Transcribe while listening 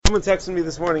Someone texted me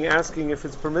this morning asking if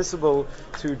it's permissible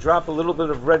to drop a little bit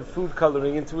of red food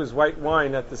coloring into his white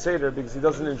wine at the Seder because he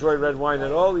doesn't enjoy red wine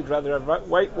at all. He'd rather have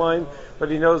white wine,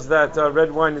 but he knows that red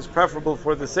wine is preferable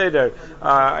for the Seder.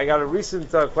 I got a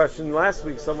recent question last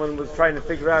week. Someone was trying to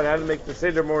figure out how to make the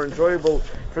Seder more enjoyable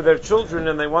for their children,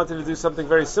 and they wanted to do something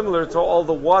very similar to all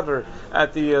the water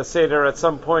at the Seder at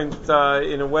some point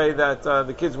in a way that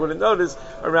the kids wouldn't notice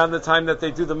around the time that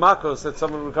they do the makos, that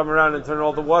someone would come around and turn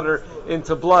all the water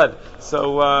into blood.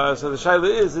 So the shaila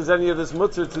is any of this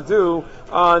mutter to do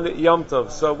on Yom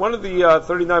Tov? So one of the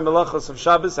 39 malachos of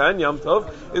Shabbos and Yom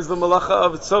Tov is the malacha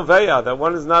of tzoveya, that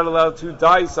one is not allowed to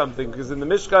dye something, because in the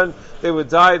Mishkan they would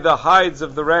dye the hides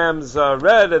of the rams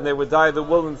red, and they would dye the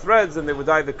woolen threads, and they would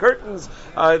dye the curtains,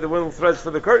 the woolen threads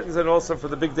for the curtains, and also for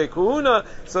the big day kahuna.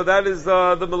 So that is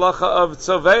the malacha of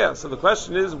tzoveya. So the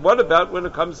question is, what about when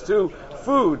it comes to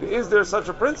food? Is there such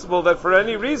a principle that for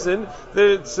any reason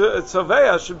the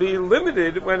tzoveya should be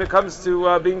limited when it comes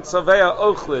to being tzoveya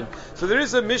ochlin? So there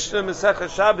is a Mishnah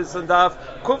Masechah Shabbos and Daf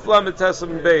Kuf Lamed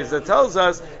Tesam Beis that tells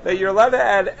us that you're allowed to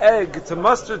add egg to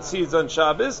mustard seeds on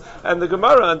Shabbos, and the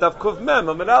Gemara on Daf Kuf Mem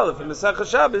Amud Aleph in Masechah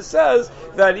Shabbos says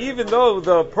that even though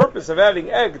the purpose of adding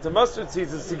egg to mustard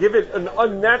seeds is to give it an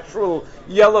unnatural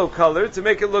yellow color, to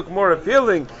make it look more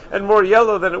appealing and more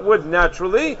yellow than it would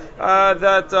naturally,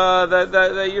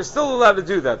 that you're still allowed to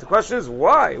do that. The question is,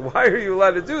 why? Why are you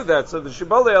allowed to do that? So the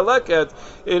Shibalei Aleket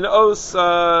in Os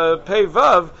Pei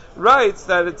Vav writes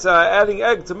that it's adding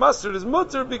egg to mustard is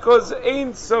mutter because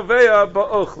ein tzoveya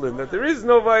ba'ochlin, that there is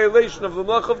no violation of the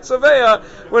malach of tzoveya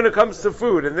when it comes to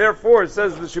food, and therefore,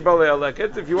 says the Shibalei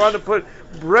Aleket, if you want to put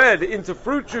bread into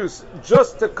fruit juice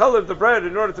just to color the bread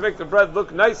in order to make the bread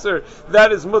look nicer,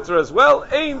 that is mutter as well.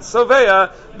 Ein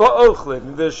tzoveya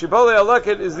ba'ochlin. The Shibalei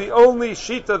Aleket is the only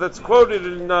shita that's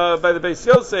quoted by the Beis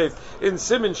Yosef in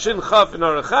Siman Shin Chaf in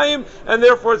Orach Chaim, and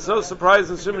therefore it's no surprise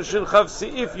in Siman Shin Chaf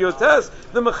Seif Yotes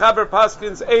the Mechaber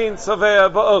Paskins Ein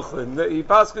Tzoveya Ba'ochlin. He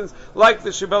Paskins like the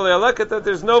Shibalei Aleket that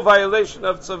there's no violation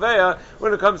of Tzoveya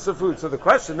when it comes to food. So the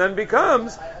question then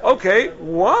becomes, okay,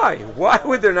 why? Why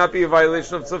would there not be a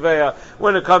violation of Tzoveya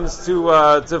when it comes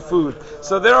to food?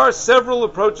 So there are several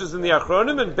approaches in the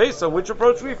Achronim, and based on which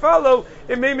approach we follow,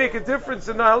 it may make a difference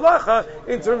in the halacha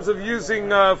in terms of using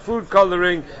food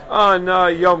coloring on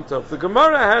Yom Tov. The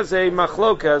Gemara has a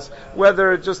machlokas,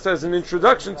 whether just as an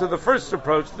introduction to the first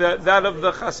approach, that of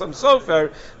the Chasam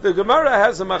Sofer, the Gemara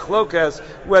has a machlokas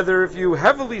whether if you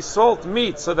heavily salt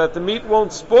meat so that the meat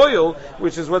won't spoil,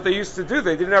 which is what they used to do.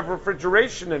 They didn't have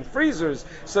refrigeration and freezers,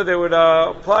 so they would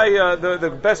apply the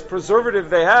best preservative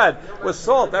they had was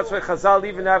salt. That's why Chazal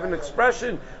even have an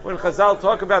expression when Chazal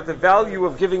talk about the value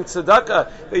of giving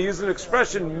tzedakah. They use an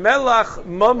expression melach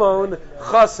mamon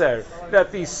chaser,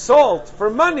 that the salt for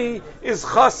money is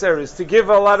chaser, is to give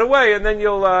a lot away, and then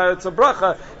it's a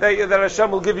bracha that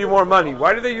Hashem will give you more money.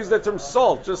 Why do they use that term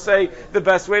salt? Just say the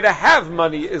best way to have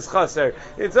money is chaser.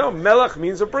 Melach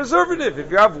means a preservative.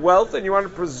 If you have wealth and you want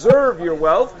to preserve your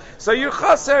wealth, so you're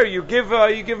chaser, you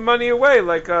give money away,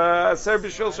 like aser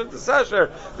b'shil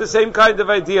shentasasher, the same kind of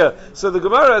idea. So the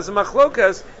Gemara has a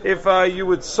machlokas if you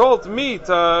would salt meat,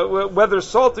 whether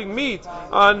salting meat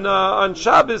on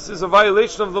Shabbos is a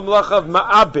violation of the malacha of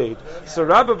ma'abed. So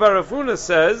Rabbi Barafuna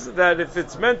says that if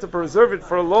it's meant to preserve it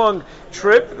for a long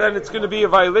trip, then it's going to be a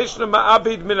violation of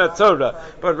ma'abed min Torah.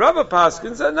 But Rabbi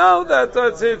Paskin said no, that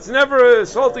it's never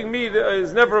salting meat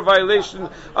is never a violation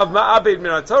of ma'abed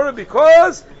min Torah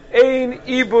because ein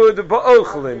ibud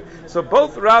ba'ochlin. So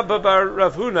both Rabba Bar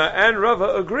Rav Huna and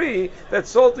Rava agree that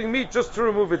salting meat just to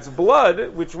remove its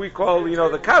blood, which we call,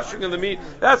 the kashing of the meat,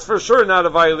 that's for sure not a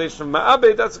violation of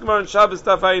ma'abed. That's Gemara in Shabbos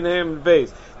Daf Ayin Hem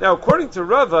Beis. Now, according to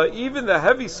Rava, even the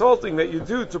heavy salting that you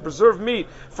do to preserve meat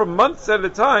for months at a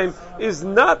time is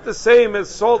not the same as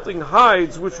salting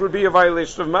hides, which would be a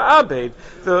violation of ma'abed.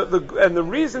 And the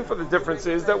reason for the difference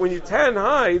is that when you tan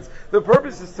hides, the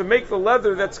purpose is to make the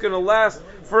leather that's going to last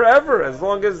forever, as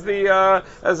long as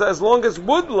as long as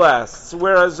wood lasts.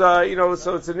 Whereas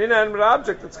so it's an inanimate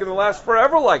object that's going to last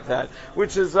forever like that,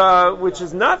 which is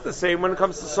not the same when it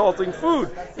comes to salting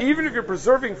food. Even if you're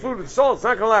preserving food with salt, it's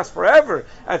not going to last forever.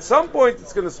 At some point,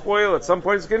 it's going to spoil. At some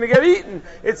point, it's going to get eaten.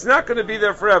 It's not going to be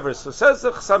there forever. So says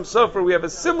the Chasam Sofer, Sofer, we have a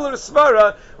similar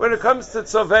svara when it comes to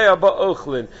tzovea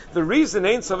ba'ochlin. The reason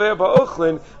Ein tzovea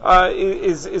ba'ochlin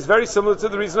is very similar to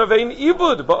the reason of Ein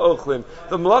ibud ba'ochlin.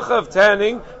 The malacha of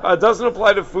tanning doesn't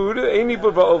apply to food, Ein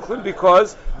ibud ba'ochlin,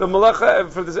 because the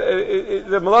malacha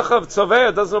the malacha of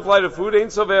tzovea doesn't apply to food, Ein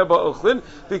tzovea ba'ochlin,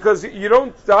 because you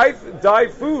don't dye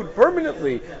food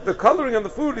permanently. The coloring on the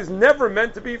food is never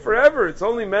meant to be forever. It's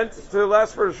only meant to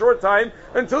last for a short time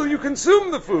until you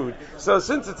consume the food. So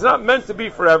since it's not meant to be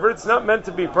forever, it's not meant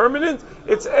to be permanent,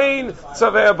 it's Ein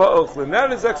tzovea ba'ochlin.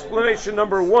 That is explanation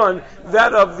number one,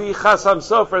 that of the Chasam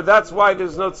Sofer. That's why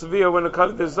there's no tzovea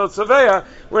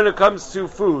when it comes to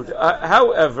food.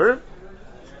 However,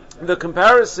 the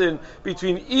comparison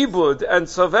between ibud and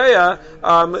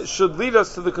tzovea should lead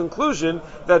us to the conclusion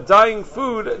that dyeing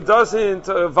food doesn't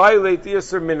violate the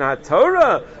Isser min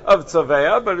HaTorah of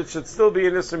tzovea, but it should still be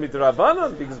an Isser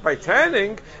midrabanan, because by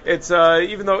tanning, it's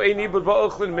even though ein ibud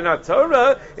ba'ochlin min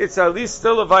HaTorah, it's at least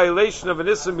still a violation of an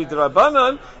Isser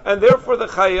midrabanan, and therefore the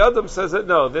Chayei Adam says that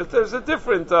no, that there's a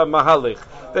different mahalich.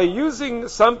 They're using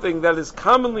something that is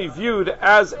commonly viewed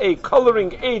as a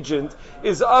coloring agent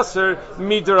is Aser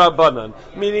midrabanan,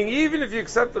 meaning even if you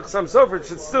accept the Chasam Sofer, it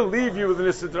should still leave you with an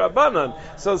Isser drabanan.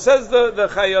 So says the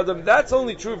Chayei Adam, that's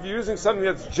only true if you're using something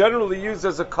that's generally used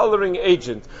as a coloring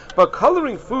agent. But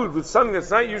coloring food with something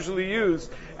that's not usually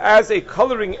used as a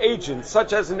coloring agent,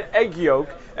 such as an egg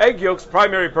yolk's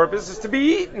primary purpose is to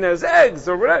be eaten as eggs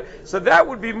or whatever. So that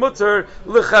would be mutter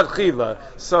l'chadchila.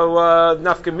 So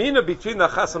nafkamina between the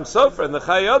Chasam Sofer and the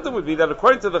Chayei Adam would be that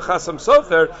according to the Chasam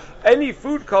Sofer, any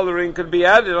food coloring could be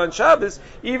added on Shabbos,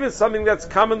 even something that's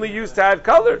commonly used to add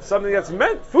color, something that's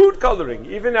meant food coloring,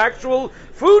 even actual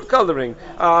food coloring.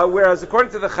 Whereas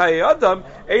according to the Chayei Adam,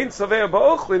 Ein tzovea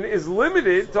ba'ochlin is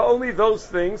limited to only those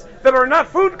things that are not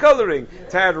food coloring.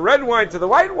 To add red wine to the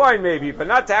white wine maybe, but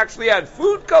not to actually add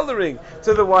food coloring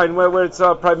to the wine, where it's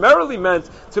primarily meant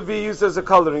to be used as a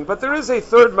coloring. But there is a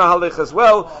third mahalich as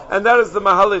well, and that is the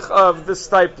mahalich of the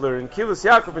Stipler. In Kilos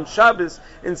Yaakov and Shabbos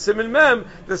in Siman Mem,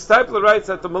 the Stipler writes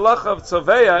that the malacha of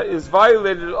tzovea is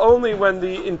violated only when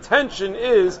the intention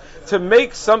is to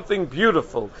make something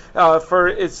beautiful, for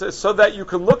it's so that you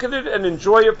can look at it and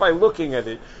enjoy it by looking at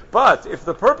it. But if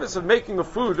the purpose of making a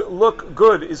food look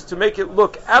good is to make it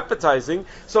look appetizing,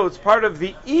 so it's part of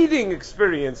the eating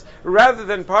experience rather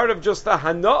than part of just the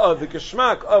hana'ah, the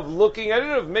geschmack of looking at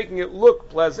it, of making it look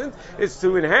pleasant, it's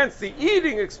to enhance the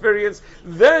eating experience,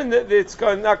 then it's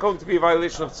not going to be a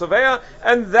violation of tzovea,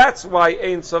 and that's why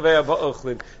ein tzovea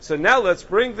ba'ochlin. So now let's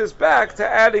bring this back to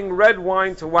adding red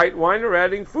wine to white wine, or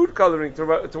adding food coloring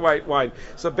to white wine.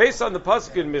 So based on the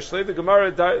pasuk in Mishlei, the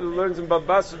Gemara learns in Bava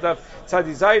Basra Daf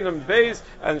Tzadi Zayin and Beis,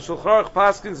 and Shulchan Aruch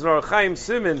Paskins and Orach Chaim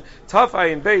Simin Taf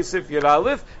Ayin Beis if Yud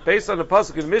Aleph, based on the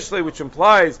pasuk in Mishlei, which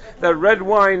implies that red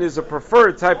wine is a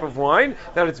preferred type of wine,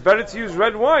 that it's better to use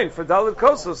red wine for Dalit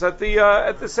Kosos at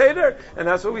the Seder, and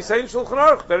that's what we say in Shulchan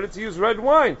Aruch, better to use red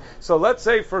wine. So let's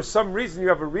say for some reason you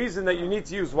have a reason that you need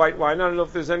to use white wine. I don't know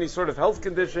if there's any sort of health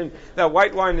condition that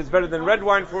white wine is better than red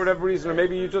wine for whatever reason, or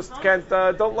maybe you just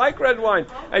don't like red wine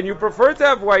and you prefer to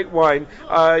have white wine.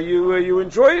 You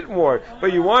enjoy it more,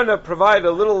 but you want to provide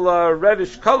a little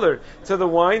reddish color to the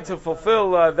wine to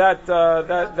fulfill that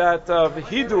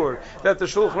hidur that the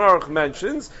Shulchan Aruch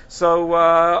mentions. So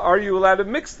are you allowed to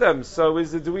mix them? So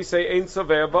do we say ein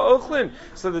tzovea ba'ochlin?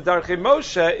 So the Darchei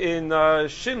Moshe in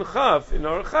Shin Chaf in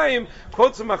Orach Chaim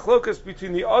quotes a machlokas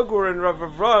between the Agur and Rav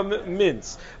Avram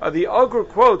Mintz. The Agur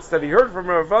quotes that he heard from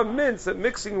Rav Avram Mintz that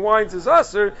mixing wines is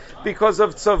aser because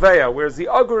of tzovea, whereas the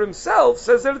Agur himself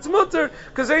says that it's mutter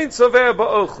because ein tzovea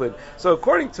ba'ochlin. So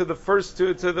according to the first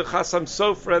two, to the Chasam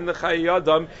Sofer and the Chayei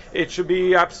Adam, it should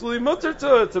be absolutely mutter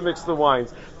to mix the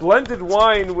wines. Blended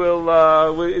wine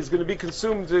is going to be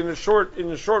consumed in a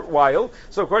short while.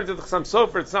 So according to the Chasam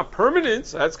Sofer, it's not permanent,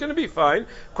 so that's going to be fine.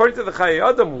 According to the Chayei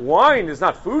Adam, wine is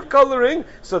not food coloring,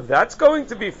 so that's going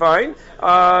to be fine.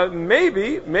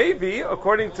 Maybe,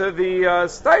 according to the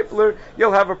Stipler,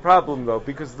 you'll have a problem though,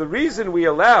 because the reason we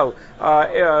allow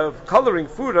coloring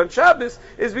food on Shabbos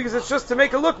is because it's just to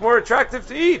make it look more attractive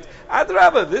to eat.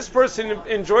 Adrabah, this person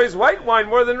enjoys white wine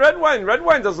more than red wine. Red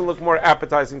wine doesn't look more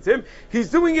appetizing to him. He's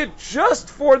doing it just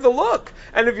for the look.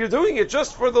 And if you're doing it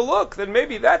just for the look, then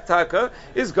maybe that taka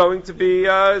is going to be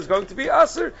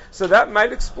aser. So that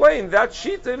might explain that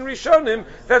shita in Rishonim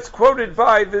that's quoted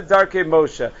by the Darkei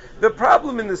Moshe. The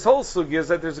problem in this whole sugi is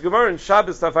that there's a Gemara in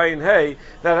Shabbos Tafayin Hay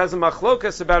that has a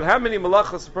machlokas about how many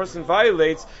malachos a person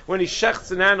violates when he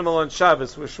shechts an animal on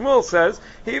Shabbos. Where Shmuel says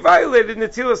he violated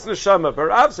netilas neshama, but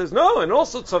Rav says no, and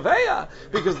also tzoveya,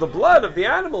 because the blood of the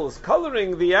animal is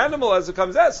coloring the animal as it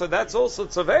comes out, so that's also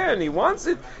tzoveya, and he wants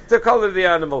it to color the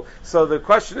animal. So the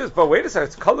question is, but wait a second,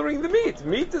 it's coloring the meat.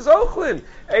 Meat is ochlin,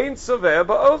 ain't tzoveya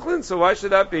but ochlin, so why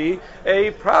should that be a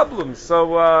problem?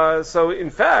 So in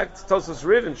fact, Tosfos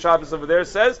Rid in Shabbos over there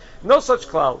says no such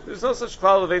klal. There's no such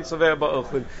klal of ein tzoveya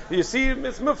ba'ochlin. You see,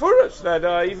 it's mefurish that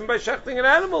even by shechting an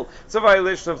animal, it's a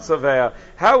violation of tzoveya.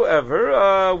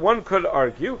 However, one could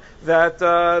argue that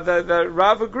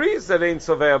Rav agrees that ein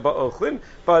tzoveya ba'ochlin,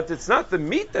 but it's not the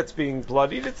meat that's being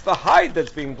bloodied; it's the hide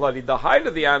that's being bloodied. The hide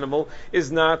of the animal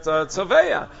is not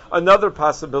tzoveya. Another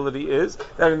possibility is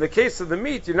that in the case of the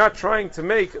meat, you're not trying to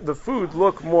make the food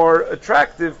look more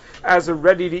attractive as a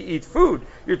ready-to-eat food.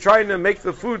 You're trying to make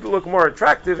the food look more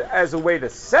attractive as a way to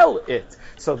sell it.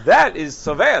 So that is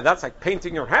tzoveya. That's like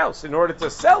painting your house in order to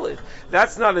sell it.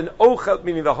 That's not an ochel,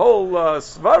 meaning the whole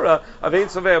svara of ein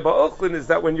tzoveya ba'ochlin is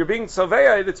that when you're being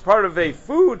tzoveya, it's part of a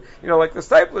food, like the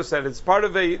Stipler said, it's part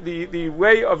of the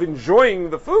way of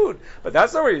enjoying the food. But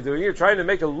that's not what you're doing. You're trying to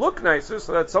make it look nicer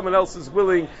so that someone else is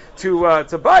willing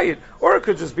to buy it. Or it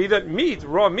could just be that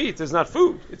raw meat, is not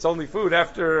food. It's only food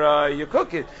after you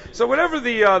cook it. So whatever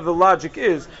the logic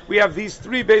is, we have these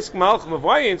three basic malchim of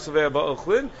why ein tzoveya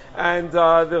ba'ochlin, and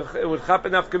it would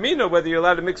happen afkamina whether you're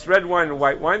allowed to mix red wine and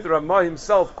white wine. The Ramah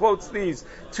himself quotes these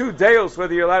two deos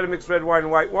whether you're allowed to mix red wine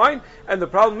and white wine. And the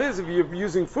problem is, if you're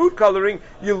using food coloring,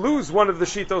 you lose one of the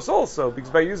shitos also,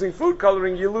 because by using food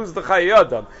coloring, you lose the chayi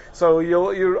adam. So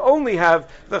you only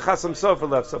have the chasam sofer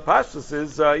left. So pashtus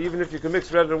is even if you can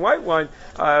mix red and white wine,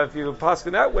 if you pass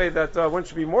in that way, that one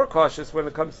should be more cautious when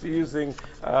it comes to using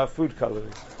food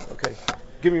coloring. Okay.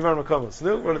 Give me Marmakomos.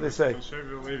 No? What do they say? I'll show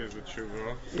you later the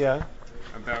tshuva. Yeah.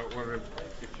 About whether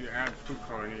if you add food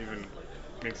coloring, it even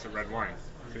makes it red wine.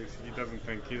 So he doesn't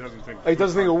think. He doesn't think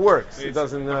it works. He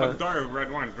doesn't.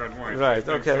 Red wine is red wine. Right.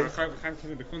 Okay. So Chaim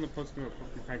Kanievsky, one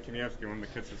of the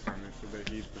kids is from there, said that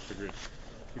he disagreed.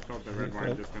 He thought that red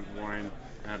wine just meant wine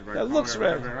had red. That looks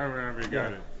red. However you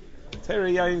got it.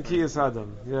 Terei yayin ki is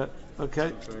adam. Yeah.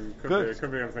 Okay. So Good. It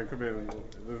could be. I'm saying could be.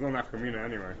 There's no nafkamina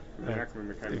anyway.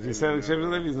 If you say like Shevet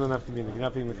Levi, there's no nafkamina. You're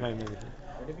not being the kind of anything.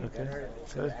 Would it be better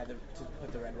to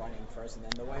put the red wine in first and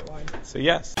then the white wine? So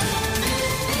yes.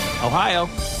 Ohio,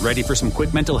 ready for some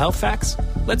quick mental health facts?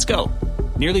 Let's go.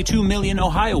 Nearly 2 million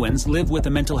Ohioans live with a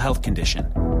mental health condition.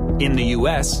 In the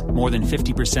U.S., more than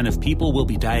 50% of people will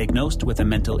be diagnosed with a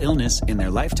mental illness in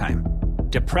their lifetime.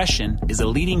 Depression is a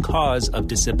leading cause of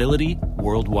disability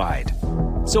worldwide.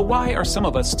 So why are some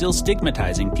of us still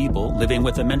stigmatizing people living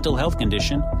with a mental health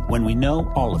condition when we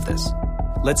know all of this?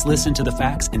 Let's listen to the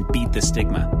facts and beat the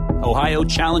stigma. Ohio,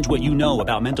 challenge what you know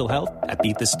about mental health at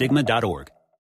beatthestigma.org.